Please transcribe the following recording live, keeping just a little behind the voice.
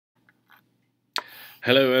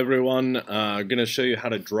Hello everyone, I'm going to show you how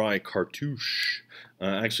to draw a cartouche.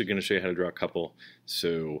 Actually going to show you how to draw a couple,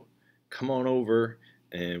 so come on over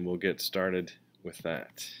and we'll get started with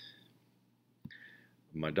that.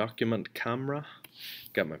 My document camera,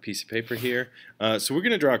 got my piece of paper here. So we're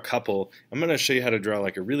going to draw a couple. I'm going to show you how to draw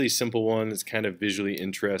like a really simple one that's kind of visually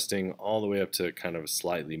interesting all the way up to kind of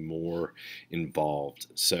slightly more involved.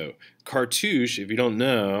 So cartouche, if you don't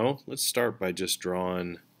know, let's start by just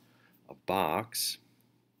drawing a box.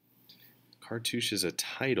 Cartouche is a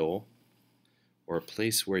title or a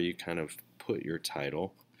place where you kind of put your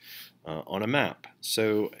title on a map.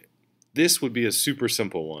 So this would be a super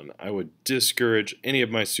simple one. I would discourage any of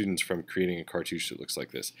my students from creating a cartouche that looks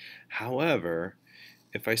like this. However,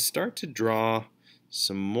 if I start to draw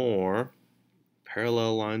some more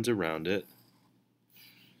parallel lines around it,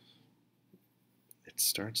 it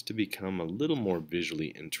starts to become a little more visually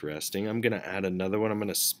interesting. I'm going to add another one. I'm going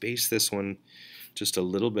to space this one just a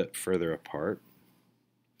little bit further apart.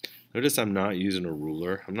 Notice I'm not using a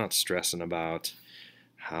ruler. I'm not stressing about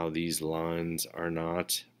how these lines are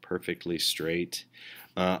not perfectly straight.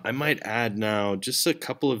 I might add now just a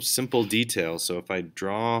couple of simple details. So if I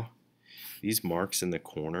draw these marks in the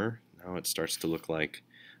corner, now it starts to look like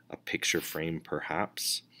a picture frame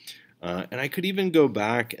perhaps. And I could even go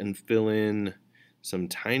back and fill in some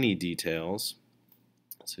tiny details.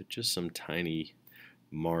 So just some tiny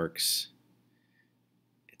marks.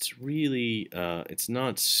 It's really, it's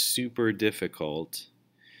not super difficult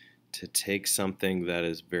to take something that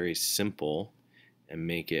is very simple and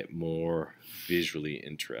make it more visually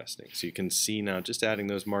interesting. So you can see now just adding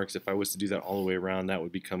those marks, if I was to do that all the way around, that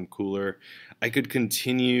would become cooler. I could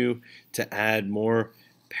continue to add more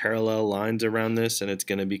parallel lines around this and it's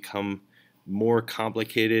going to become more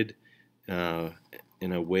complicated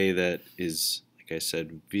in a way that is, like I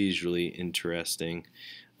said, visually interesting.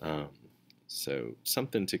 So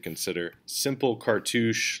something to consider. Simple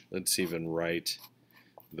cartouche. Let's even write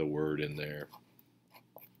the word in there.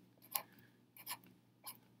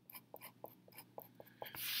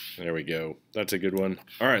 There we go. That's a good one.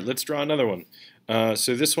 All right, let's draw another one.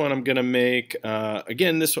 So this one I'm going to make,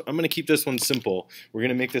 again, I'm going to keep this one simple. We're going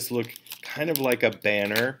to make this look kind of like a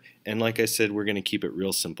banner. And like I said, we're going to keep it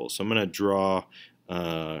real simple. So I'm going to draw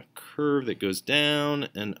a curve that goes down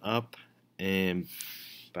and up and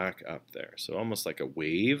back up there. So almost like a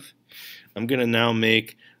wave. I'm going to now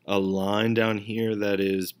make a line down here that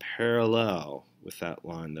is parallel with that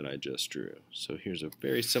line that I just drew. So here's a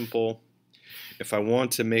very simple. If I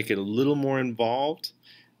want to make it a little more involved,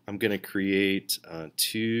 I'm going to create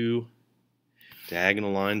two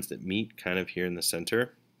diagonal lines that meet kind of here in the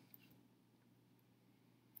center.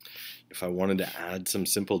 If I wanted to add some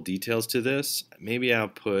simple details to this, maybe I'll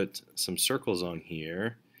put some circles on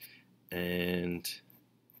here and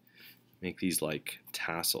make these like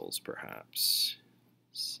tassels perhaps.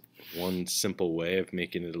 It's one simple way of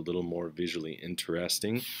making it a little more visually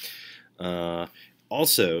interesting.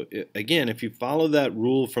 Also, again, if you follow that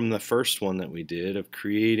rule from the first one that we did of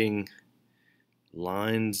creating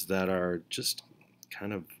lines that are just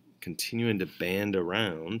kind of continuing to band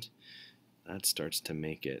around, that starts to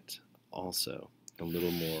make it also a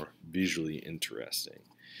little more visually interesting.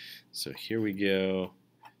 So here we go.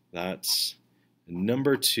 That's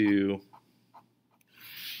number 2.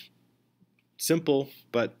 Simple,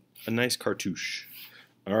 but a nice cartouche.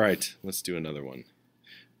 All right, let's do another one.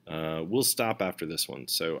 We'll stop after this one.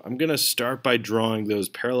 So I'm going to start by drawing those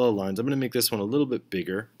parallel lines. I'm going to make this one a little bit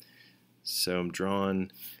bigger. So I'm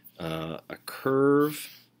drawing a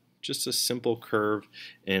curve, just a simple curve,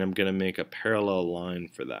 and I'm going to make a parallel line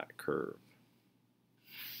for that curve.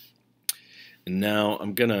 And now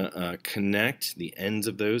I'm going to connect the ends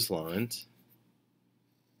of those lines.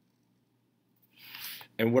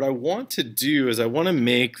 And what I want to do is I want to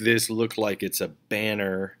make this look like it's a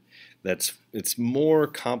banner it's more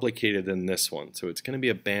complicated than this one. So it's going to be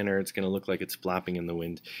a banner. It's going to look like it's flapping in the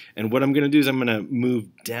wind. And what I'm going to do is I'm going to move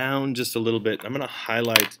down just a little bit. I'm going to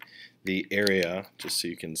highlight the area just so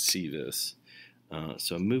you can see this.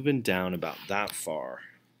 So I'm moving down about that far.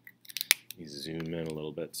 Let me zoom in a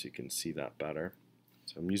little bit so you can see that better.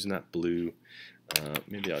 So I'm using that blue.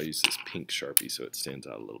 Maybe I'll use this pink Sharpie so it stands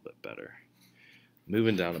out a little bit better.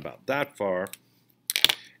 Moving down about that far.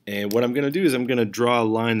 And what I'm going to do is I'm going to draw a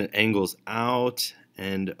line that angles out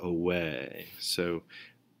and away. So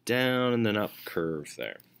down and then up curve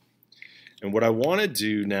there. And what I want to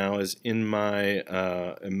do now is in my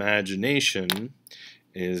imagination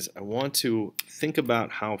is I want to think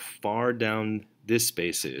about how far down this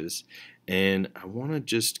space is. And I want to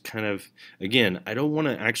just kind of, again, I don't want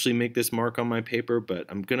to actually make this mark on my paper, but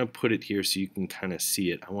I'm going to put it here so you can kind of see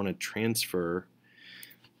it. I want to transfer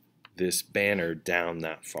this banner down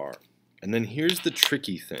that far. And then here's the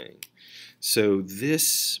tricky thing. So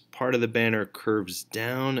this part of the banner curves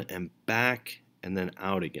down and back and then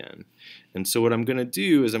out again. And so what I'm going to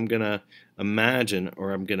do is I'm going to imagine,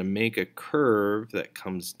 or I'm going to make a curve that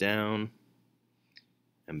comes down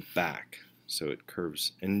and back. So it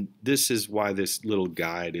curves, and this is why this little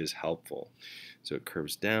guide is helpful. So it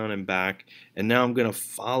curves down and back, and now I'm going to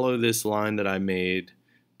follow this line that I made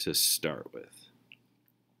to start with.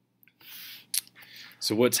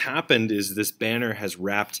 So what's happened is this banner has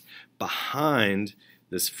wrapped behind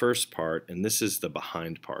this first part, and this is the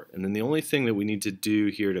behind part. And then the only thing that we need to do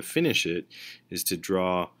here to finish it is to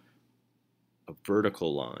draw a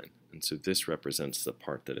vertical line. And so this represents the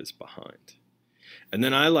part that is behind. And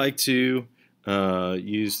then I like to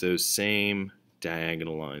use those same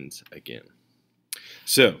diagonal lines again.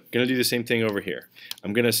 So, going to do the same thing over here.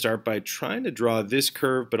 I'm going to start by trying to draw this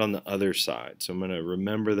curve, but on the other side. So I'm going to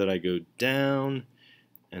remember that I go down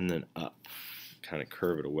and then up, kind of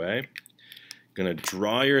curve it away. Going to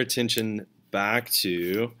draw your attention back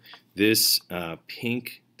to this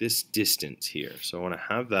pink, this distance here. So I want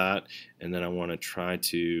to have that, and then I want to try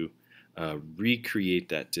to recreate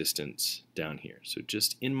that distance down here. So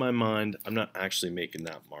just in my mind, I'm not actually making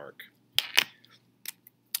that mark.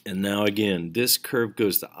 And now again, this curve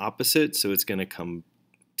goes the opposite, so it's going to come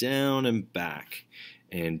down and back.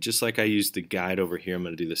 And just like I used the guide over here, I'm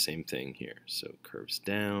going to do the same thing here. So it curves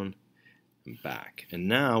down and back. And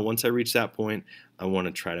now, once I reach that point, I want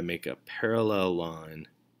to try to make a parallel line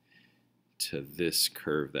to this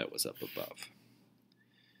curve that was up above.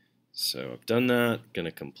 So I've done that, going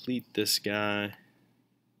to complete this guy,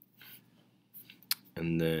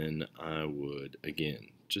 and then I would, again,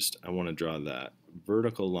 I want to draw that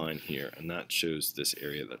vertical line here, and that shows this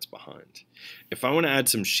area that's behind. If I want to add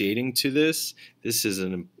some shading to this,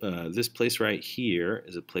 this place right here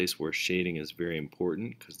is a place where shading is very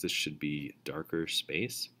important, because this should be darker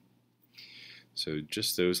space. So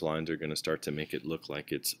just those lines are going to start to make it look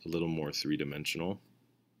like it's a little more three-dimensional.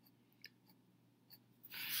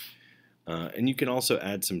 And you can also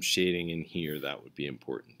add some shading in here. That would be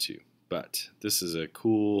important too. But this is a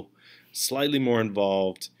cool, slightly more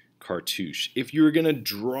involved cartouche. If you were going to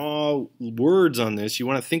draw words on this, you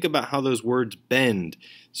want to think about how those words bend.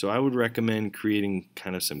 So I would recommend creating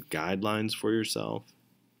kind of some guidelines for yourself,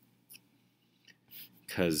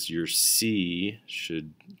 because your C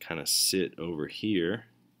should kind of sit over here.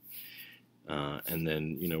 And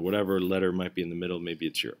then, whatever letter might be in the middle, maybe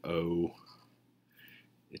it's your O.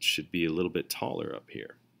 It should be a little bit taller up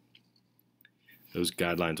here. Those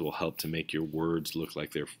guidelines will help to make your words look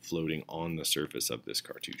like they're floating on the surface of this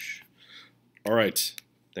cartouche. All right,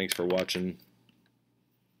 thanks for watching.